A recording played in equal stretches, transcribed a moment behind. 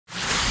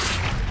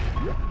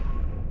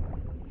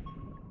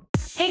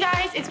Hey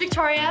guys, it's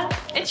Victoria.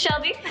 It's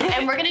Shelby.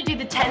 And we're gonna do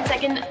the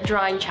 10-second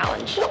drawing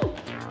challenge. This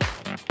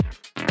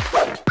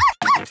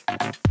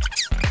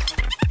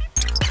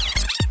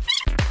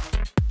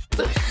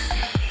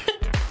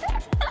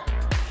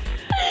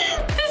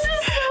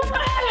is so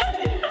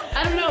bad.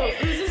 I don't know,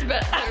 whose is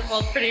better? They're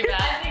both pretty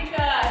bad.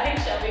 I think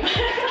Shelby.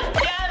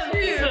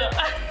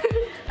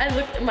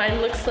 Yes!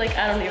 Mine looks like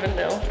I don't even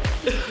know.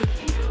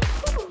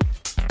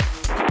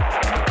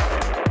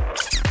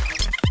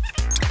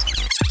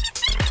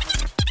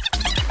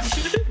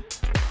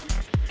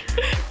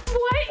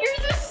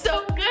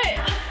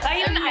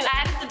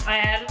 I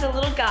added a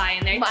little guy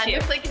in there Mine too.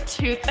 looks like a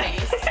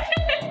toothpaste.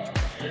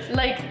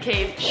 Like,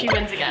 okay, she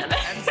wins again.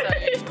 I'm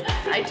sorry.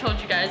 I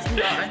told you guys, I'm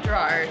not a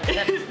drawer.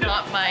 That is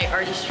not my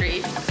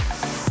artistry.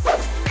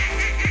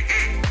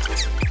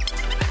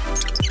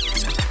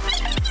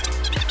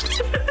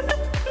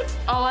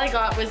 All I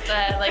got was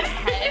the like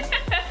head.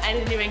 I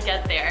didn't even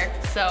get there,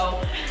 so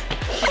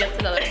she gets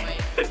another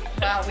point.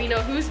 Wow, we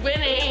know who's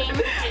winning.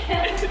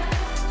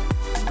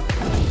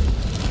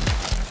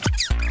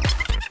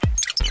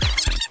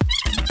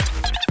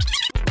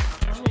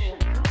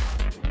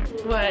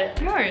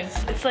 What? Yours.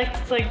 It's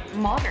like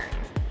modern.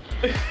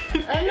 I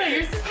don't know,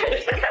 yours is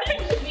pretty good.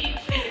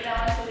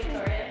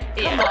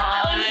 Come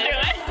on. Let's do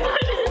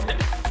it.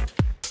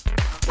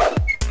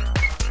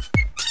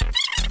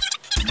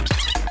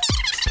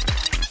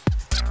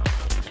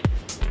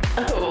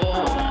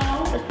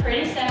 Oh.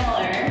 Pretty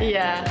similar.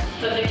 Yeah.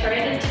 But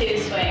Victoria did 2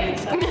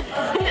 swings. So.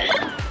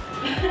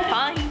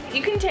 Fine.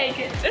 You can take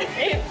it.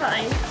 It's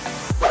fine.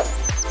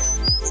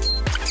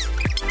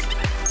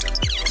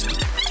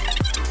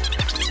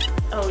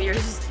 Oh, yours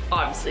is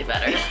obviously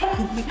better.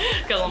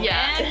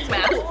 Yeah.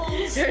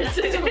 Yours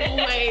is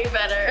way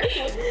better.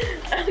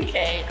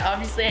 Okay,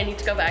 obviously I need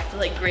to go back to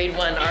like grade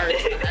 1 art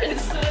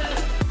class.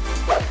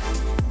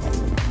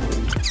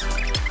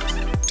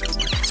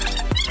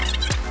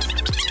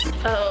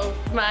 Oh,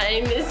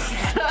 mine is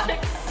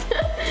sucks.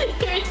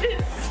 Yours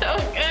is so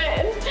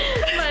good.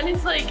 Mine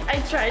is like,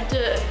 I tried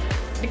to,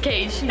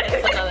 okay, she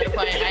gets another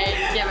point.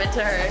 I give it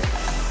to her.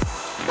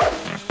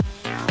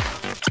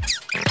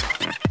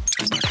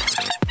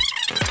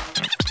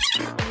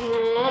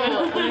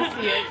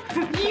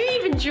 You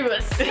even drew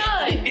a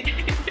sun.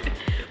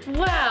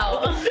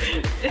 Wow.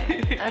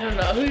 I don't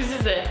know, whose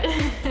is it?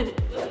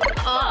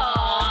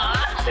 Aww.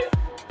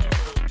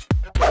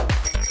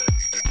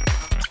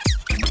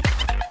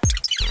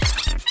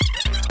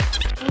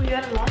 Oh, you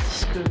had a lot of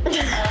scoops.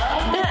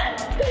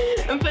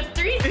 And put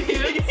 3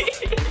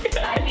 scoops. I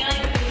feel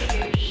like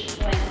a huge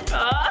win.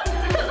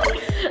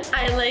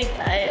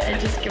 I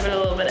just give it a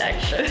little bit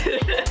extra.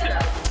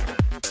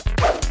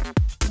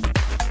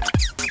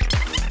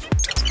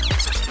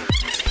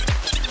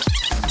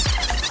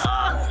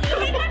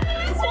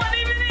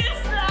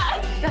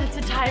 That's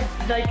a tie,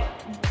 like,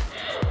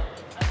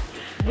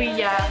 we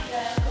got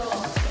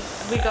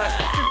to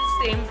the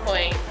same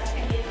point.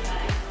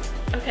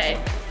 Okay,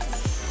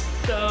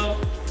 so.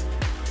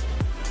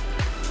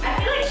 I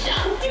feel like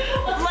Shelby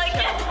like it.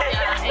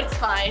 Yeah, it's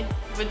fine,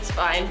 it's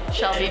fine.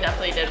 Shelby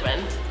definitely did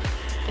win.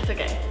 It's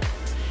okay.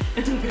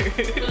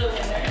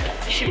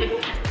 She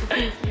would.